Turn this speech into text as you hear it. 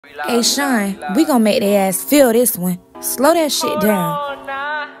Hey Sean, we gon' make their ass feel this one. Slow that shit down.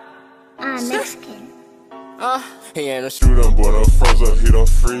 I'm Mexican. He ain't a shooter, boy, no froze up, he don't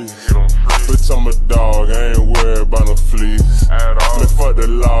freeze. Bitch, I'm a dog, I ain't worried about no fleas. Man, fuck the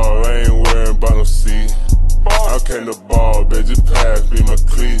law, I ain't worried about no seed. I came to ball, bitch, just pass me my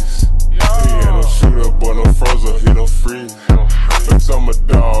cleats. He ain't no shooter, boy, no froze up, he don't freeze. Bitch, I'm a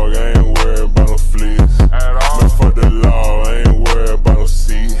dog, I ain't worried about no fleas. Man, fuck the law, I ain't worried about no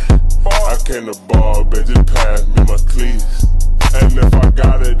seed. I came to ball, bitch, just pass me my cleats. And if I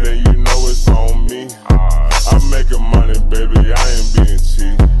got it, then you know it's on me. I'm making money, baby, I ain't being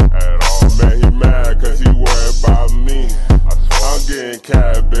cheap at all. Man, he mad cause he worried about me. I'm getting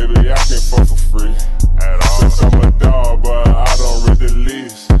cash, baby, I can't fuck for free at all. Since I'm a dog, but I don't read the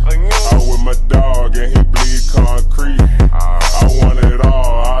lease. I'm with my dog and he bleed concrete. I want it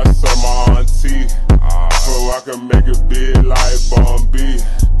all, I serve my auntie, so I can make it big like Bombi.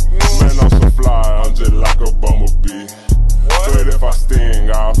 Man, I'm so fly, I'm just like a bumblebee. But if I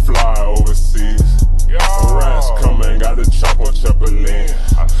sting, I'll fly overseas. Rats coming, got the chop on Chapelin.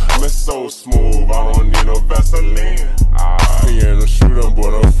 I'm so smooth, I don't need no Vaseline. He ain't no shooter,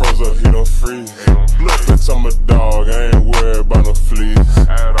 boy, no froze up, he don't freeze. Bitch, I'm a dog, I ain't worried about no fleas.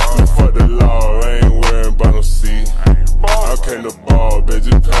 Man, fuck the law, I ain't worried about no seed. I came to ball, bitch,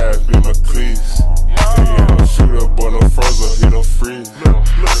 just pass me my cleats. He ain't no shooter, boy, no froze up, he don't freeze.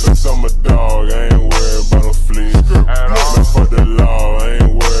 Bitch, I'm a dog, I ain't worried about no fleas. Man, fuck the law, I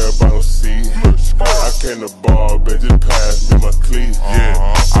ain't worried about no seed. I came to ball, bitch, just pass me my cleats.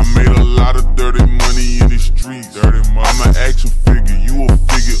 Yeah, I made a lot of dirty money in the streets. I'm an action figure, you a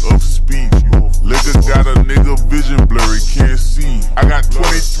figure of speech. Liquor got a nigga vision blurry, can't see. I got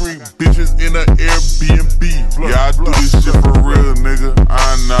 23 bitches in an Airbnb. Yeah, I do this shit for real, nigga,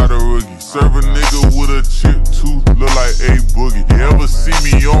 I'm not a rookie. Serve a nigga with a chip tooth, look like a boogie. You ever see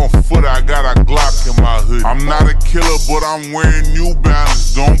me on foot, I got a Glock in my hoodie. I'm not a killer, but I'm wearing New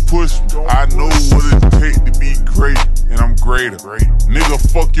Balance, don't push me. I know what it takes to be great, and I'm greater.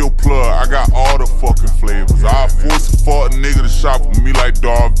 Nigga, fuck your plug, I got all the fucking flavors. I'll force a fuck nigga to shop for me like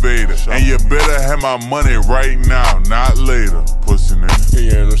Darth Vader. And you better have my money right now, not later, pussy nigga. He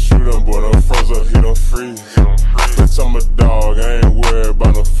ain't no shooter, boy, no froze up, he don't freeze. Bitch, I'm a dog, I ain't worried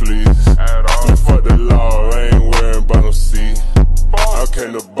about no fleas. Man, fuck the law, I ain't worried about no seed. I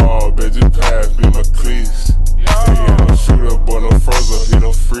came to ball, bitch, just pass me my cleats. He ain't no shooter, boy, no froze up, he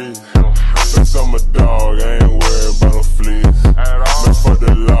don't freeze. Bitch, I'm a dog, I ain't worried about no fleas. Man, fuck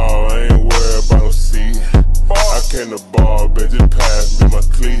the law, I ain't worried about no seed. I came to ball, bitch, just pass me my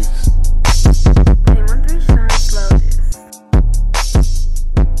cleats.